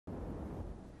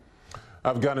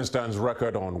Afghanistan's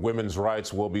record on women's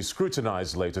rights will be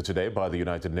scrutinized later today by the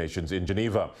United Nations in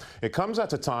Geneva. It comes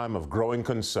at a time of growing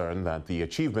concern that the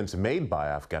achievements made by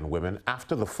Afghan women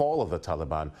after the fall of the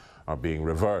Taliban are being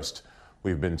reversed.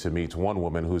 We've been to meet one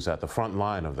woman who's at the front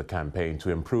line of the campaign to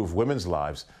improve women's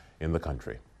lives in the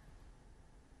country.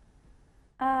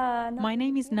 My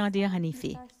name is Nadia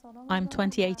Hanifi. I'm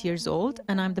 28 years old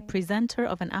and I'm the presenter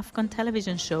of an Afghan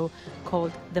television show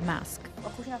called The Mask.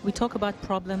 We talk about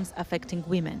problems affecting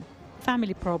women,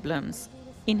 family problems,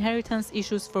 inheritance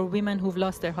issues for women who've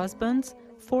lost their husbands,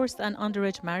 forced and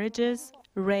underage marriages,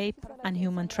 rape and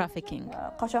human trafficking.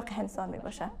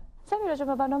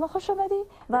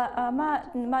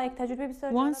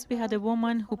 Once we had a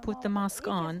woman who put the mask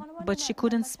on, but she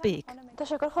couldn't speak.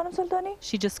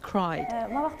 She just cried.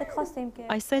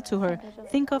 I said to her,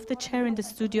 think of the chair in the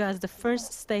studio as the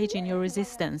first stage in your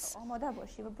resistance.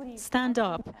 Stand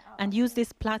up and use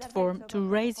this platform to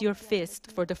raise your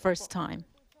fist for the first time.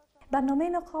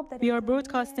 We are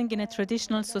broadcasting in a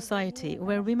traditional society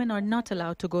where women are not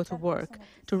allowed to go to work,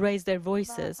 to raise their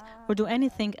voices, or do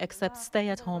anything except stay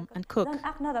at home and cook.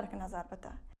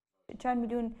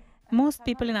 Most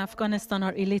people in Afghanistan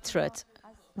are illiterate.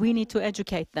 We need to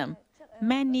educate them.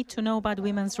 Men need to know about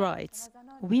women's rights.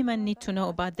 Women need to know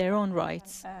about their own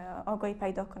rights.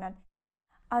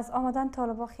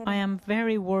 I am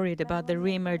very worried about the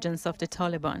re-emergence of the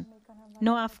Taliban.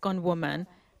 No Afghan woman,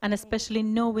 and especially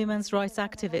no women's rights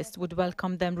activist, would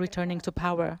welcome them returning to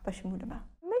power.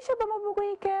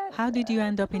 How did you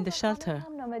end up in the shelter?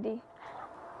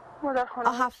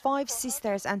 I have 5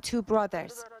 sisters and 2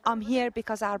 brothers. I'm here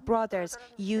because our brothers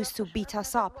used to beat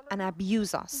us up and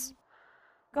abuse us.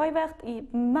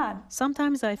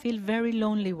 Sometimes I feel very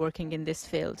lonely working in this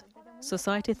field.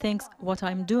 Society thinks what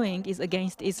I'm doing is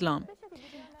against Islam.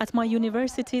 At my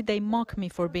university, they mock me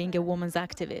for being a woman's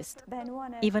activist.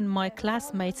 Even my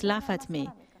classmates laugh at me.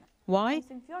 Why?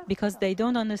 Because they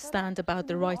don't understand about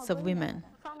the rights of women.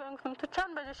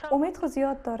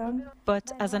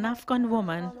 But as an Afghan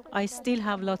woman, I still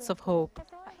have lots of hope.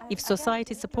 If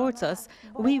society supports us,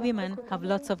 we women have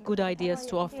lots of good ideas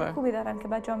to offer.